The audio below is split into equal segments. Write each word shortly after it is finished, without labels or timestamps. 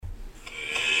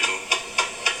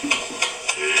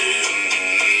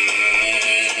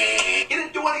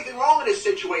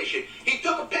situation. He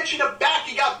took a pitch in the back.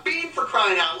 He got beamed for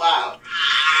crying out loud.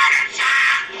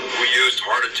 We used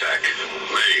heart attack.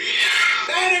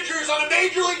 Managers on a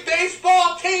Major League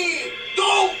Baseball team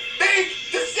don't make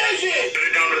decisions. Could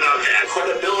have done without that.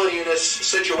 Credibility in this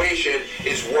situation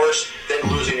is worse than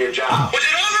losing your job. Was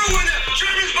it over when the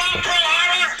Germans bombed Pearl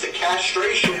Harbor? The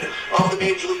castration of the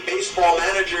Major League Baseball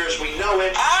managers, we know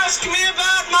it. Ask me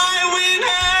about my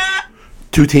winner.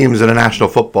 Two teams in the National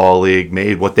Football League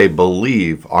made what they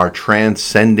believe are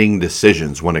transcending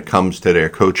decisions when it comes to their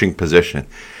coaching position.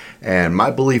 And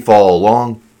my belief all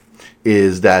along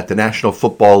is that the National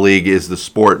Football League is the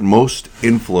sport most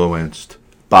influenced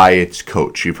by its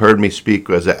coach. You've heard me speak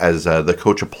as the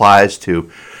coach applies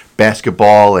to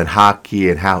basketball and hockey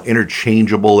and how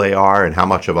interchangeable they are and how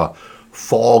much of a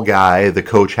fall guy the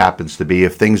coach happens to be.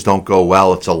 If things don't go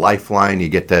well, it's a lifeline. You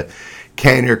get to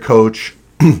can your coach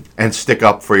and stick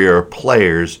up for your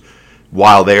players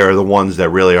while they are the ones that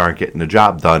really aren't getting the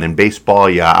job done. In baseball,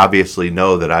 you obviously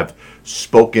know that I've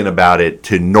spoken about it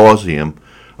to nauseum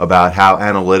about how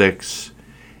analytics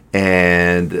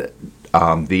and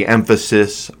the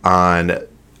emphasis on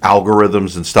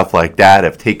algorithms and stuff like that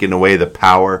have taken away the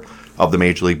power of the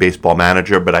Major League Baseball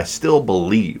manager, but I still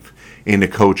believe in the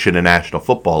coach in the National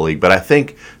Football League. But I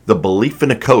think the belief in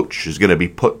the coach is going to be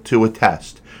put to a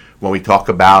test when we talk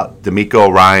about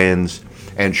DeMeco Ryans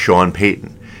and Sean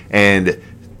Payton. And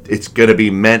it's going to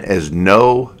be meant as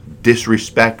no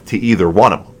disrespect to either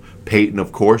one of them. Payton,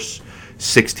 of course,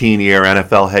 16-year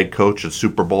NFL head coach, a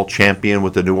Super Bowl champion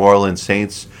with the New Orleans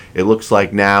Saints. It looks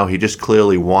like now he just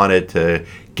clearly wanted to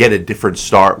get a different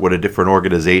start with a different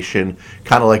organization,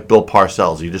 kind of like Bill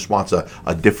Parcells. He just wants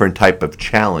a different type of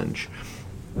challenge.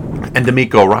 And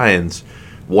DeMeco Ryans,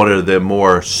 one of the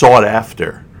more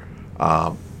sought-after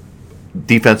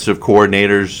defensive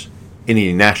coordinators in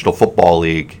the National Football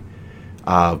League.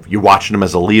 You're watching him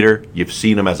as a leader. You've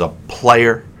seen him as a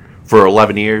player for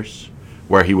 11 years,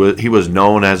 where he was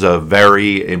known as a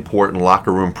very important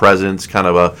locker room presence, kind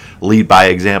of a lead by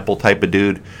example type of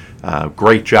dude.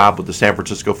 Great job with the San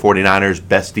Francisco 49ers,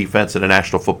 best defense in the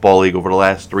National Football League over the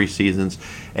last 3 seasons.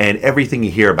 And everything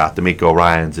you hear about DeMeco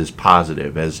Ryans is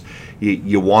positive. As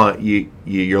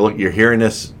you're hearing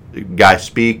this guy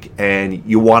speak, and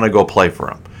you want to go play for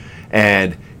him.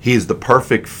 And he's the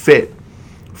perfect fit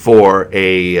for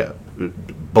a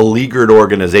beleaguered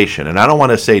organization. And I don't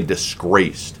want to say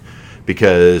disgraced,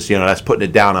 because that's putting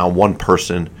it down on one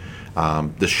person.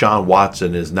 Deshaun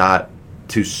Watson is not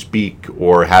to speak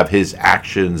or have his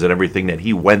actions and everything that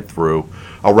he went through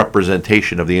a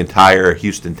representation of the entire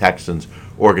Houston Texans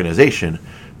organization.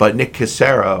 But Nick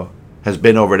Caserio has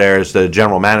been over there as the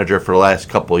general manager for the last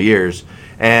couple of years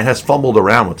and has fumbled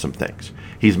around with some things.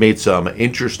 He's made some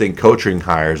interesting coaching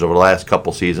hires over the last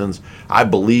couple seasons. I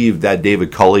believe that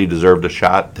David Culley deserved a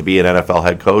shot to be an NFL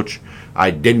head coach.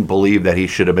 I didn't believe that he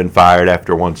should have been fired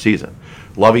after 1 season.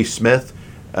 Lovie Smith,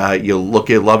 you look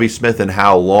at Lovie Smith and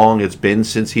how long it's been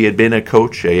since he had been a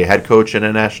coach, a head coach in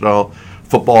the National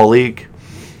Football League.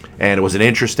 And it was an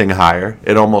interesting hire.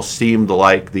 It almost seemed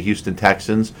like the Houston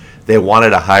Texans, they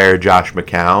wanted to hire Josh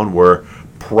McCown, were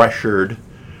pressured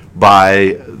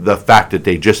by the fact that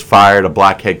they just fired a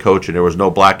black head coach and there was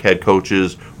no black head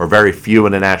coaches, or very few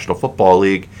in the National Football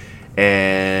League.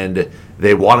 And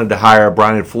they wanted to hire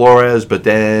Brian Flores, but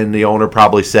then the owner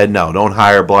probably said, no, don't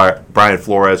hire Brian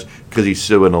Flores because he's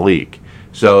suing the league.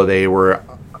 So they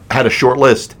had a short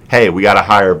list. Hey, we got to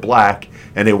hire black.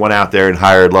 And they went out there and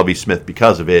hired Lovie Smith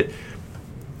because of it.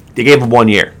 They gave him 1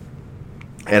 year.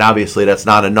 And obviously that's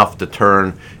not enough to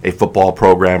turn a football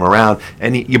program around.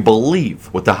 And you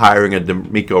believe with the hiring of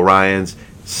DeMeco Ryans,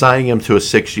 signing him to a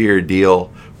 6-year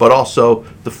deal, but also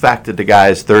the fact that the guy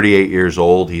is 38 years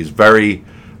old. He's very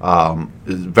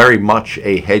much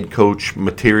a head coach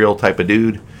material type of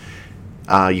dude.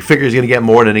 You figure he's going to get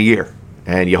more than a year,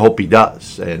 and you hope he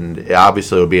does. And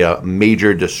obviously it would be a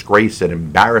major disgrace and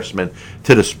embarrassment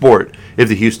to the sport if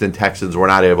the Houston Texans were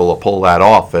not able to pull that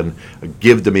off and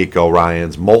give DeMeco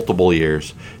Ryans multiple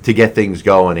years to get things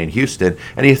going in Houston.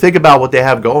 And you think about what they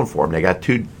have going for them. They got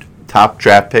 2 top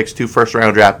draft picks, 2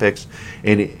 first-round draft picks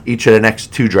in each of the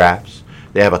next 2 drafts.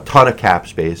 They have a ton of cap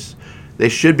space. They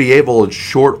should be able, in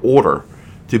short order,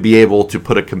 to be able to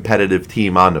put a competitive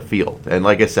team on the field. And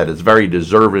like I said, it's very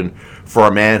deserving for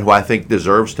a man who I think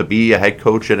deserves to be a head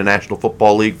coach in the National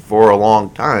Football League for a long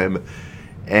time.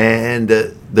 And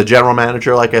the general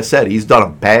manager, like I said, he's done a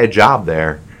bad job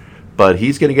there, but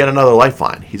he's going to get another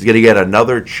lifeline. He's going to get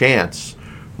another chance,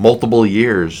 multiple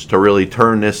years, to really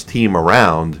turn this team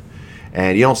around.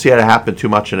 And you don't see that happen too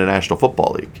much in the National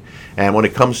Football League. And when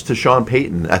it comes to Sean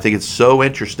Payton, I think it's so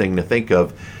interesting to think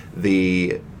of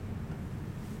the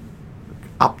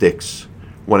optics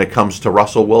when it comes to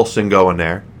Russell Wilson going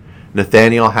there.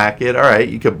 Nathaniel Hackett, all right,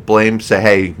 you could say,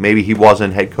 hey, maybe he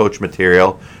wasn't head coach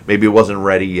material. Maybe he wasn't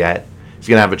ready yet. He's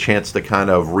going to have a chance to kind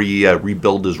of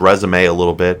rebuild his resume a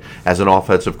little bit as an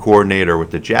offensive coordinator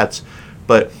with the Jets.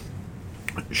 But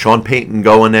Sean Payton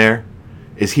going there,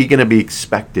 is he going to be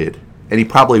expected, and he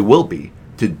probably will be,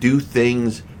 to do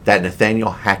things that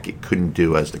Nathaniel Hackett couldn't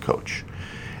do as the coach?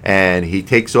 And he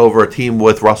takes over a team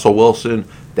with Russell Wilson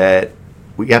that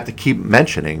we have to keep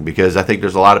mentioning, because I think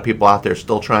there's a lot of people out there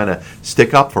still trying to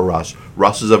stick up for Russ.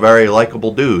 Russ is a very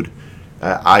likable dude.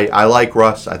 I like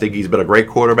Russ. I think he's been a great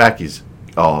quarterback. He's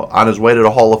on his way to the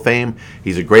Hall of Fame.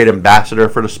 He's a great ambassador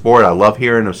for the sport. I love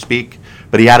hearing him speak,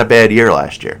 but he had a bad year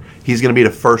last year. He's going to be the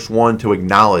first one to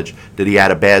acknowledge that he had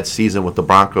a bad season with the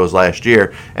Broncos last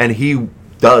year, and he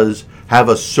does have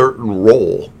a certain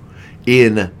role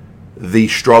in the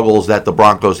struggles that the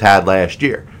Broncos had last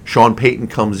year. Sean Payton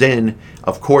comes in.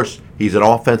 Of course, he's an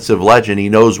offensive legend. He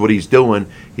knows what he's doing.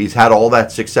 He's had all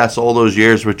that success all those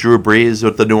years with Drew Brees,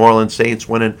 with the New Orleans Saints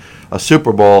winning a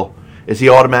Super Bowl. Is he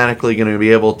automatically going to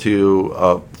be able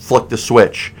to flick the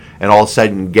switch and all of a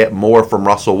sudden get more from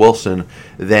Russell Wilson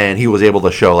than he was able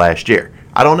to show last year?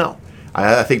 I don't know.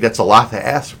 I think that's a lot to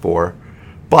ask for,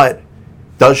 but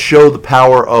does show the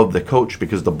power of the coach,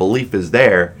 because the belief is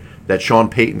there that Sean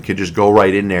Payton could just go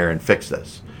right in there and fix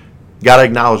this. You got to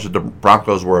acknowledge that the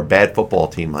Broncos were a bad football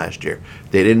team last year.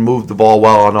 They didn't move the ball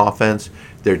well on offense.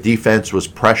 Their defense was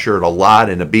pressured a lot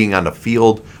into being on the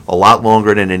field a lot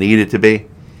longer than it needed to be.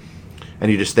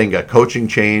 And you just think a coaching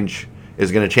change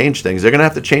is going to change things. They're going to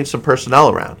have to change some personnel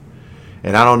around.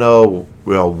 And I don't know,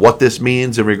 what this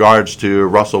means in regards to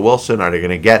Russell Wilson. Are they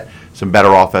going to get some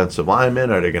better offensive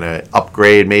linemen? Are they going to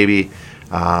upgrade maybe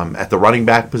at the running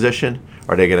back position?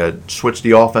 Are they going to switch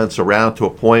the offense around to a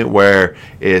point where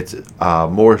it's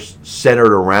more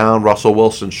centered around Russell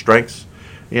Wilson's strengths?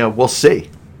 We'll see.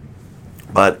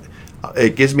 But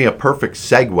it gives me a perfect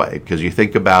segue, because you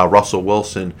think about Russell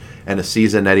Wilson and the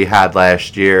season that he had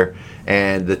last year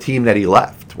and the team that he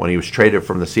left when he was traded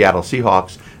from the Seattle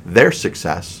Seahawks, their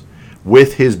success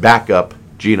with his backup,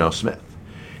 Geno Smith.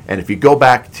 And if you go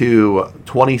back to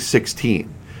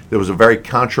 2016, there was a very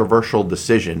controversial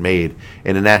decision made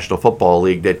in the National Football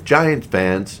League that Giants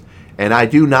fans, and I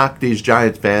do knock these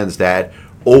Giants fans that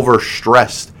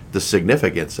overstressed the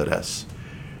significance of this,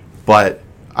 but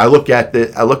I look at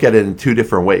it in two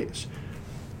different ways.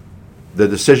 The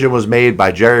decision was made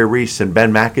by Jerry Reese and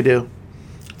Ben McAdoo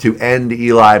to end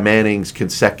Eli Manning's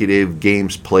consecutive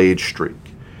games played streak.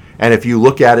 And if you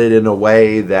look at it in a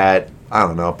way that, I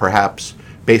don't know, perhaps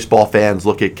baseball fans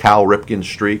look at Cal Ripken's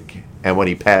streak, and when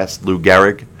he passed Lou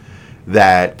Gehrig,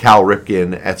 that Cal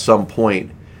Ripken at some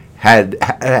point had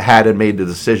made the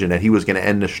decision that he was going to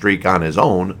end the streak on his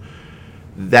own,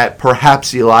 that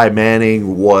perhaps Eli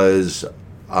Manning was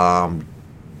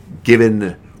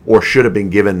given or should have been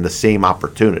given the same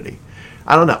opportunity.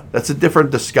 I don't know. That's a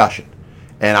different discussion.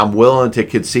 And I'm willing to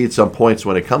concede some points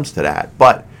when it comes to that.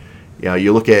 But,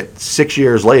 you look at 6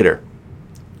 years later,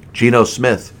 Geno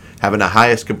Smith having the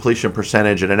highest completion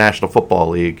percentage in the National Football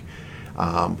League,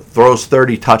 throws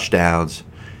 30 touchdowns,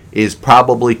 is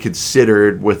probably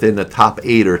considered within the top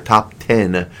 8 or top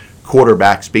 10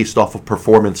 quarterbacks based off of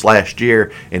performance last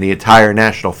year in the entire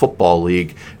National Football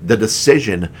League. The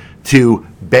decision to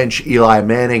bench Eli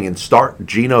Manning and start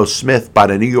Geno Smith by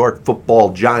the New York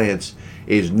Football Giants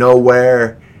is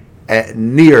nowhere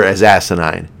near as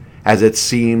asinine as it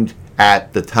seemed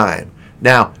at the time.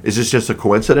 Now, is this just a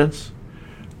coincidence?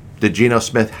 Did Geno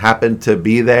Smith happen to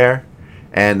be there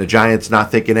and the Giants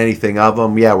not thinking anything of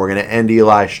him? Yeah, we're going to end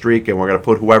Eli's streak and we're going to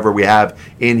put whoever we have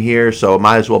in here, so it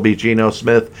might as well be Geno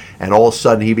Smith. And all of a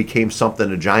sudden he became something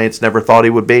the Giants never thought he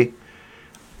would be.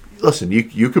 Listen,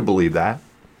 you could believe that.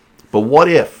 But what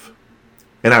if,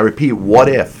 and I repeat, what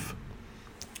if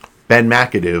Ben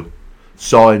McAdoo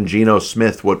saw in Geno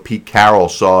Smith what Pete Carroll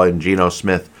saw in Geno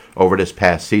Smith over this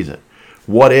past season?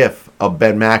 What if a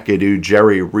Ben McAdoo,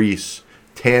 Jerry Reese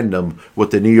tandem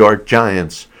with the New York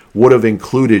Giants would have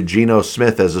included Geno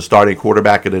Smith as the starting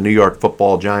quarterback of the New York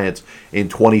Football Giants in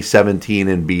 2017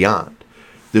 and beyond?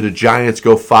 Did the Giants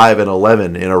go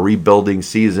 5-11 in a rebuilding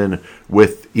season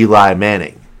with Eli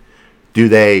Manning? Do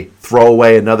they throw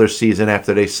away another season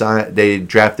after they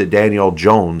drafted Daniel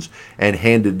Jones and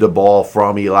handed the ball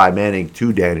from Eli Manning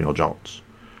to Daniel Jones?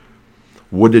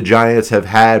 Would the Giants have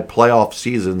had playoff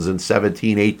seasons in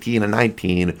 17, 18, and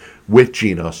 19 with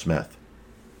Geno Smith?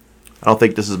 I don't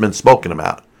think this has been spoken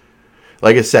about.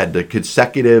 Like I said, the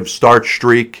consecutive start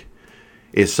streak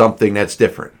is something that's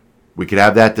different. We could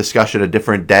have that discussion a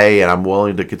different day, and I'm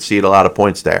willing to concede a lot of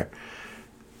points there.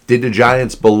 Did the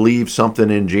Giants believe something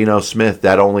in Geno Smith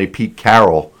that only Pete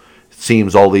Carroll,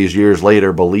 seems all these years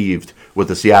later, believed with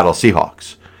the Seattle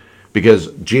Seahawks?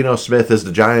 Because Geno Smith is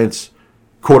the Giants'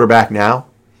 quarterback now.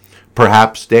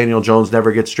 Perhaps Daniel Jones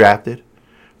never gets drafted.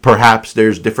 Perhaps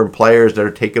there's different players that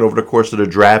are taken over the course of the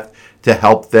draft to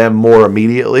help them more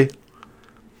immediately.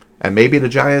 And maybe the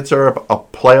Giants are a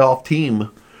playoff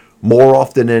team more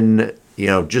often in,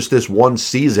 just this one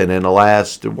season in the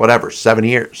last, 7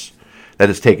 years that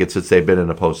it's taken since they've been in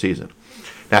the postseason.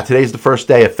 Now, today's the first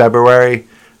day of February.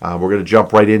 We're going to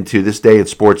jump right into this day in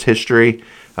sports history.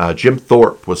 Jim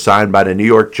Thorpe was signed by the New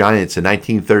York Giants in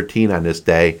 1913 on this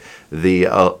day. The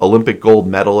Olympic gold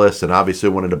medalist and obviously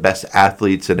one of the best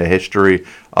athletes in the history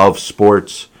of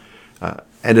sports.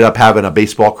 Ended up having a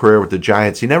baseball career with the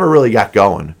Giants. He never really got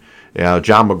going.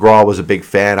 John McGraw was a big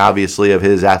fan, obviously, of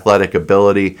his athletic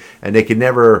ability, and they could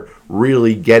never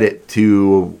really get it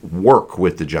to work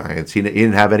with the Giants. He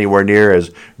didn't have anywhere near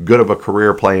as good of a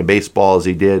career playing baseball as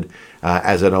he did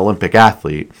as an Olympic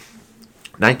athlete.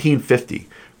 1950,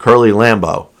 Curly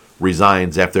Lambeau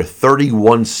resigns after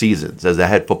 31 seasons as the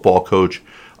head football coach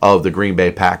of the Green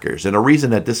Bay Packers. And the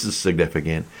reason that this is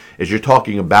significant is you're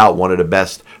talking about one of the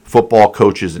best football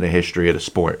coaches in the history of the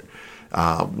sport.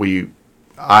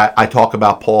 I talk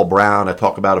about Paul Brown. I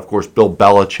talk about, of course, Bill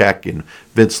Belichick and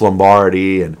Vince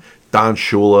Lombardi and Don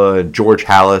Shula and George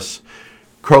Halas.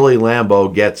 Curly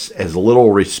Lambeau gets as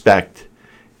little respect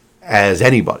as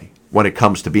anybody when it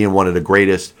comes to being one of the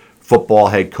greatest football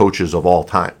head coaches of all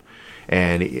time.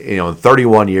 And, in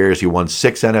 31 years, he won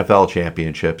 6 NFL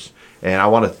championships. And I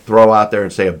want to throw out there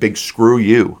and say a big screw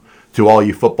you to all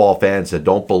you football fans that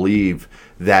don't believe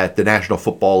that the National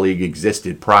Football League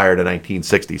existed prior to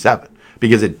 1967.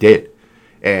 Because it did.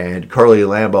 And Curly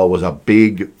Lambeau was a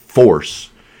big force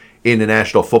in the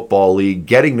National Football League,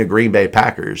 getting the Green Bay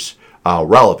Packers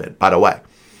relevant, by the way.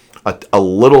 A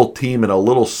little team in a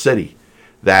little city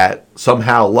that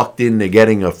somehow lucked into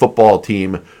getting a football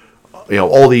team,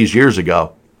 all these years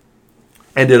ago,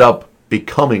 ended up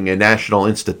becoming a national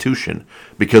institution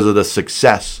because of the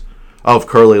success of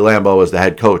Curly Lambeau as the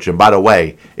head coach. And by the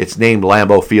way, it's named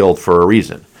Lambeau Field for a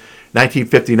reason.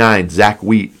 1959, Zach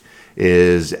Wheat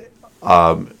is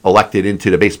elected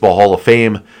into the Baseball Hall of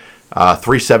Fame.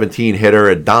 317 hitter,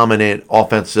 a dominant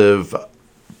offensive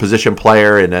position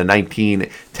player in the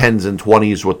 1910s and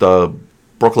 20s with the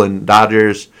Brooklyn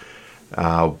Dodgers.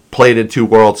 Played in 2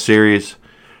 World Series.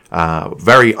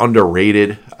 Very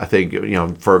underrated, I think,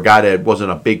 for a guy that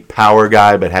wasn't a big power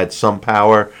guy but had some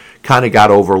power. Kind of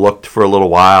got overlooked for a little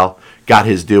while. Got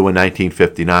his due in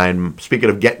 1959. Speaking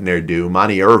of getting their due,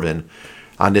 Monty Irvin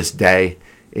on this day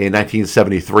in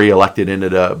 1973 elected into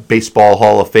the Baseball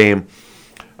Hall of Fame.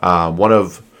 One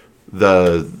of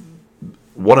the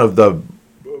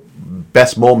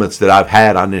best moments that I've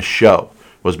had on this show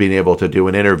was being able to do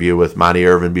an interview with Monty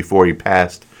Irvin before he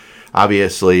passed.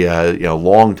 Obviously,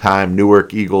 long-time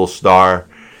Newark Eagles star,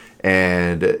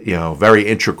 and very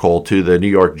integral to the New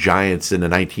York Giants in the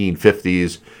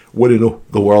 1950s, winning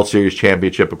the World Series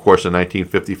championship, of course, in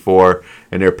 1954,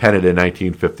 and their pennant in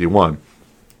 1951.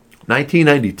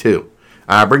 1992.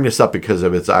 I bring this up because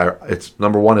of it's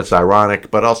number one, it's ironic,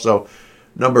 but also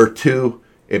number two,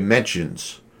 it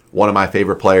mentions one of my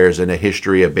favorite players in the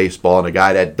history of baseball and a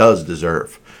guy that does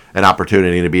deserve an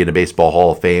opportunity to be in the Baseball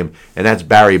Hall of Fame, and that's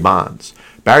Barry Bonds.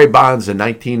 Barry Bonds in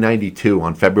 1992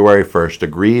 on February 1st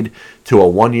agreed to a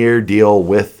 1-year deal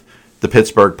with the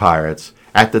Pittsburgh Pirates.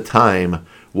 At the time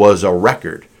was a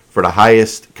record for the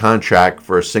highest contract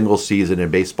for a single season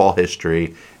in baseball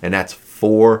history, and that's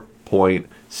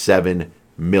 $4.7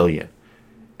 million.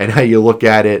 And how you look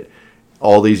at it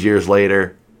all these years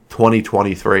later,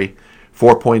 2023,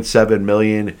 $4.7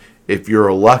 million, if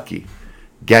you're lucky,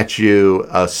 gets you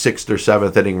a 6th or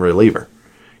 7th inning reliever.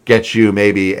 Gets you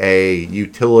maybe a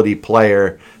utility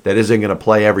player that isn't going to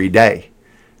play every day.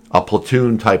 A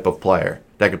platoon type of player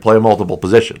that could play multiple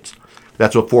positions.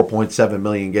 That's what $4.7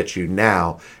 million gets you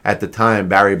now. At the time,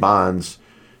 Barry Bonds,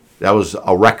 that was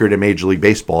a record in Major League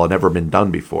Baseball. Had never been done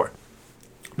before.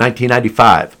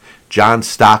 1995, John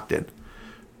Stockton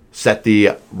set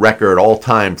the record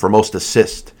all-time for most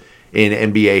assists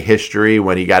in NBA history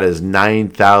when he got his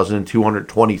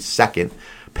 9,222nd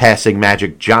passing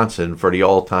Magic Johnson for the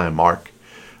all-time mark.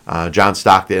 John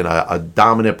Stockton, a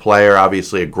dominant player,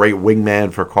 obviously a great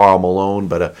wingman for Karl Malone,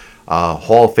 but a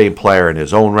Hall of Fame player in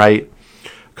his own right. A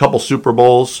couple Super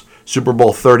Bowls. Super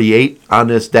Bowl 38 on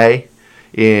this day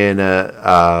in,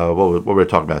 what were we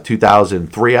talking about,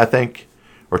 2003, I think,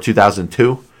 or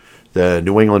 2002. The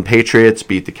New England Patriots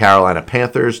beat the Carolina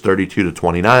Panthers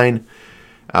 32-29.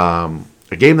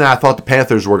 A game that I thought the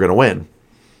Panthers were going to win.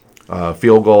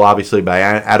 Field goal, obviously, by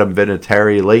Adam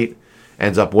Vinatieri late.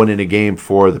 Ends up winning a game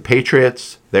for the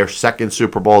Patriots. Their second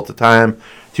Super Bowl at the time.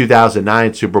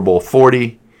 2009 Super Bowl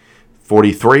 43.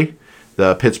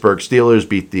 The Pittsburgh Steelers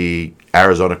beat the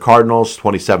Arizona Cardinals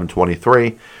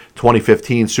 27-23.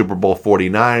 2015 Super Bowl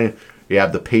 49. You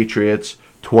have the Patriots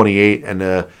 28 and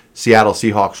the Seattle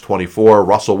Seahawks 24.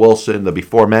 Russell Wilson, the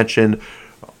before mentioned,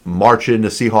 marching the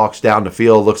Seahawks down the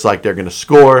field. Looks like they're going to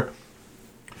score.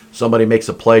 Somebody makes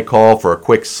a play call for a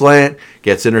quick slant,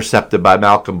 gets intercepted by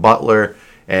Malcolm Butler,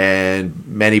 and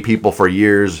many people for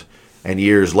years and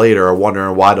years later are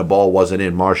wondering why the ball wasn't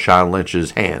in Marshawn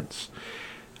Lynch's hands.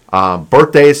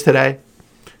 Birthdays today,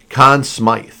 Conn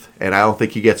Smythe, and I don't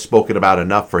think he gets spoken about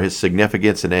enough for his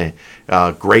significance in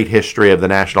a great history of the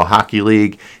National Hockey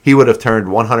League. He would have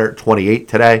turned 128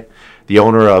 today. The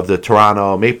owner of the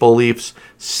Toronto Maple Leafs,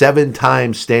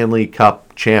 7-time Stanley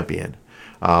Cup champion.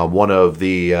 One of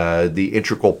the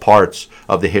integral parts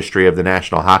of the history of the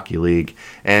National Hockey League.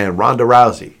 And Ronda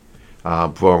Rousey,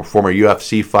 former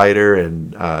UFC fighter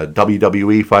and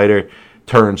WWE fighter,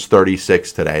 turns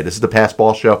 36 today. This is the Pass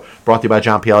Ball Show, brought to you by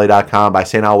JohnPielli.com, by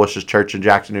St. Aloysius Church in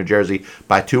Jackson, New Jersey,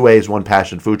 by Two Ways, One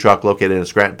Passion Food Truck, located in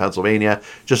Scranton, Pennsylvania.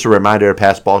 Just a reminder, the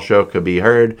Pass Ball Show could be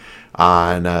heard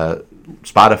on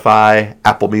Spotify,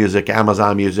 Apple Music,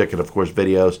 Amazon Music, and of course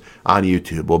videos on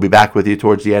YouTube. We'll be back with you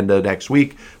towards the end of next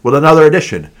week with another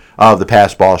edition of the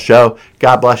Pass Ball Show.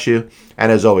 God bless you,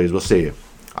 and as always, we'll see you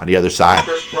on the other side.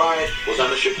 Chris Bryant was on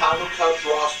the Chicago Cubs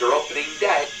roster opening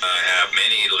day. I have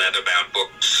many leather-bound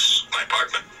books. My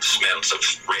apartment smells of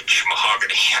rich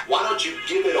mahogany. Why don't you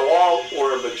give it all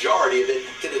or a majority of it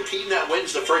to the team that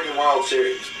wins the friggin' World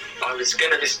Series? I was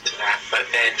going to listen to that, but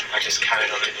then I just carried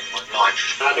on living my life.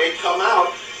 Now they come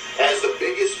out as the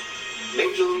biggest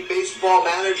Major League Baseball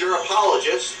manager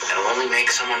apologist. That'll only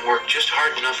make someone work just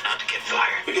hard enough not to get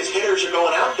fired. Because hitters are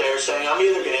going out there saying, I'm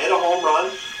either going to hit a home run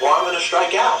or I'm going to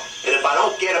strike out. And if I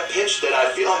don't get a pitch that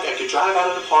I feel like I could drive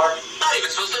out of the park, I'm not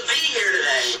even supposed to be here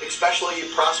today. especially you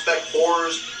prospect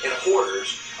whores and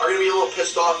hoarders, are going to be a little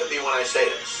pissed off at me when I say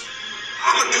this.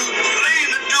 I'm a dude playing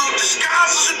the dude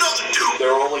disguised as another dude. There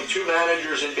are only two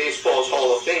managers in baseball's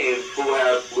Hall of Fame who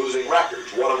have losing records.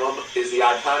 One of them is the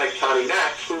iconic Connie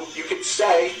Mack, who you could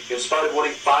say, in spite of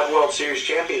winning 5 World Series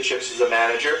championships as a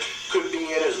manager, could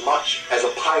be in as much as a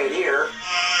pioneer.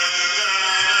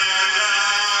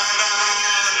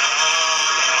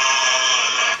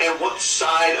 And what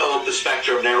side of the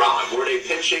spectrum they're on? Were they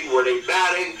pitching? Were they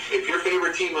batting? If your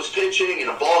favorite team was pitching and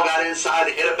a ball got inside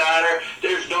and hit a batter,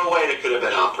 there's no way it could have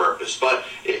been on purpose. But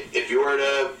if you were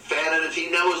a fan of the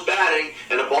team that was batting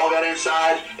and a ball got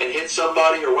inside and hit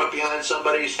somebody or went behind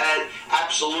somebody's head,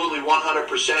 absolutely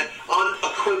 100%,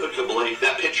 unequivocally,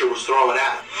 that pitcher was throwing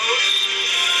at him.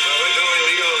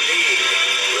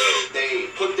 They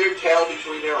put their tail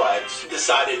between their legs,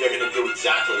 decided they're going to do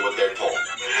exactly what they're told.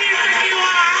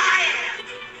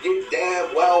 You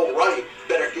damn well right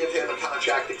better give him a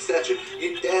contract extension.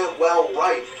 You damn well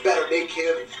right better make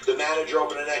him the manager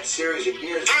over the next series of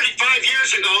years. 35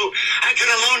 years ago, I could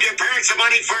have loaned your parents the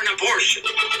money for an abortion.